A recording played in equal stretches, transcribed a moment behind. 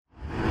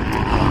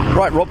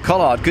Right, Rob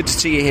Collard, good to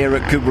see you here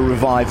at Goodwood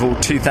Revival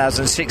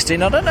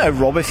 2016. I don't know,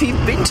 Rob, if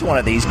you've been to one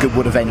of these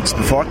Goodwood events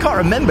before. I can't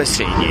remember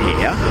seeing you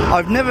here.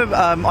 I've never.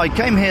 I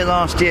came here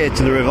last year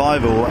to the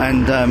Revival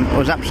and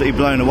was absolutely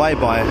blown away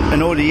by it.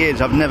 And all the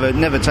years I've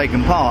never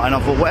taken part. And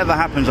I thought, whatever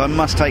happens, I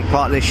must take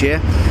part this year.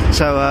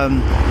 So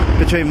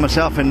between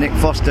myself and Nick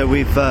Foster,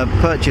 we've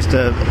purchased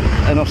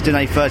an Austin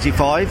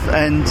A35,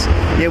 and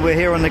yeah, we're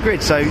here on the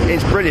grid. So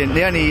it's brilliant.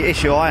 The only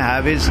issue I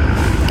have is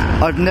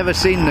I've never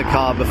seen the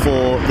car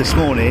before this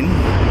morning,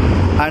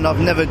 and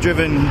I've never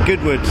driven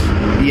Goodwood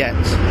yet.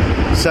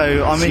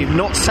 So, I mean... So you've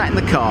not sat in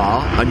the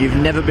car, and you've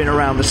never been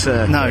around the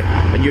circuit. No.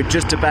 And you're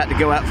just about to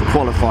go out for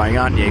qualifying,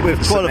 aren't you? With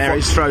the St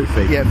Mary's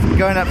Trophy. Yeah,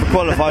 going out for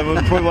qualifying,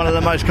 we're probably one of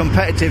the most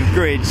competitive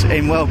grids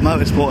in world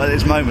motorsport at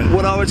this moment.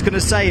 Well, I was going to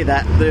say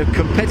that the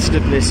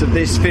competitiveness of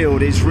this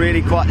field is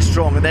really quite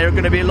strong, and there are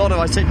going to be a lot of...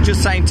 I said,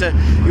 just saying to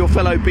your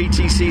fellow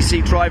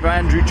BTCC driver,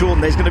 Andrew Jordan,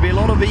 there's going to be a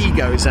lot of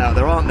egos out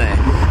there, aren't there?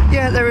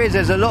 Yeah, there is.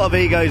 There's a lot of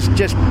egos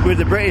just with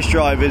the British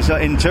drivers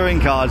in touring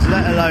cars,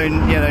 let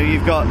alone,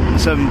 you've got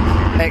some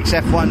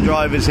ex-F1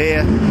 drivers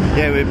here,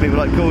 with people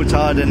like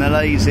Coulthard and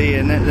Alesi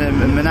and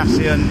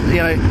Manasseh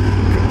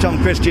and, Tom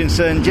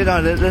Christensen, the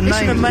it's names.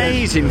 It's an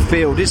amazing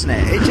field, isn't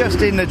it? It's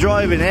just in the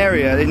driving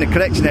area, in the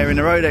collection area, in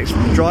the Rodex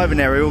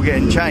driving area, all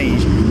getting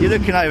changed. You're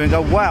looking over and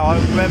go, wow, I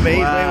remember he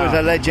was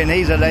a legend,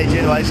 he's a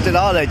legend, they still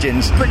are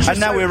legends. And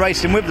now we're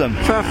racing with them.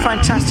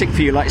 Fantastic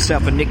for you like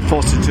yourself and Nick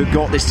Foster to have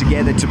got this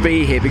together, to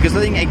be here, because I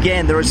think,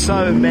 again, there are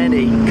so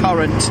many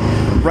current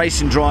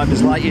racing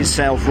drivers like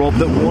yourself, Rob,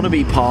 that want to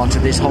be part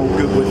of this whole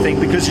Goodwood thing,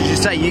 because, as you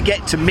say, you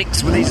get to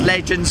mix with these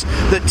legends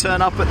that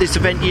turn up at this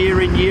event year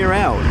in, year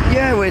out.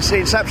 Yeah, well, it's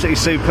absolutely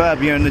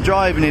superb, and the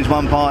driving is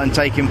one part, and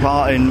taking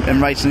part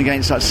in racing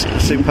against such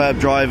superb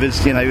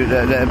drivers, that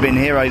have been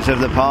heroes of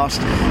the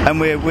past, and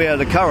we are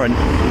the current.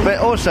 But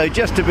also,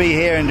 just to be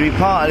here and to be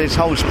part of this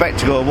whole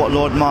spectacle of what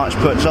Lord March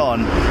puts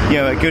on,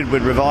 at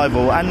Goodwood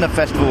Revival and the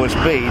Festival of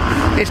Speed,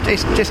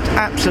 it's just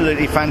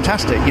absolutely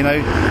fantastic.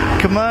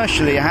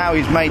 Commercially, how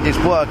he's made this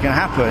work and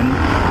happen,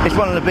 it's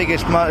one of the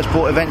biggest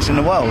motorsport events in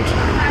the world.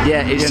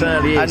 Yeah, it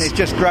certainly is. And it's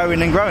just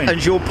growing and growing.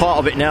 And you're part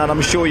of it now, and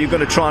I'm sure you're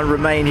going to try and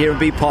remain here and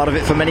be part of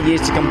it for many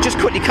years to come. Just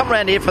quickly come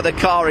around here for the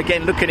car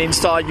again, looking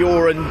inside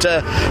your and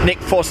Nick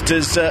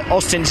Foster's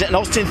Austin's, an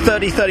Austin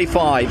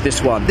 3035,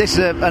 this one. This is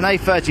an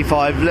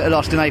A35, Little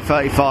Austin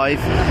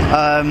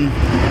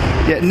A35.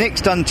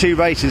 Nick's done 2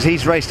 races.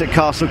 He's raced at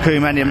Castle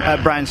Combe and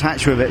at Brands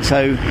Hatch with it.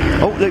 So,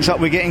 looks like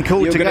we're getting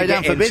called to go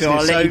down for business. So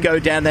I'll let you go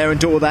down there and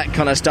do all that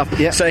kind of stuff.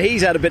 Yep. So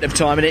he's had a bit of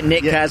time in it,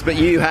 Nick has, but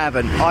you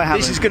haven't. I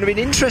haven't. This is going to be an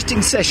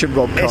interesting session,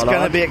 Rob Collard. It's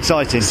going to be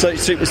exciting. So,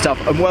 super stuff.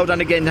 And well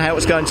done again how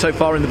it's going so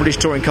far in the British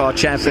Touring Car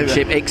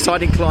Championship. Super.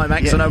 Exciting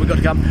climax. I know we've got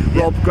to come.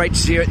 Rob, great to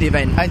see you at the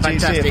event. And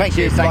fantastic. Thank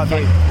you. Thank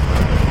you.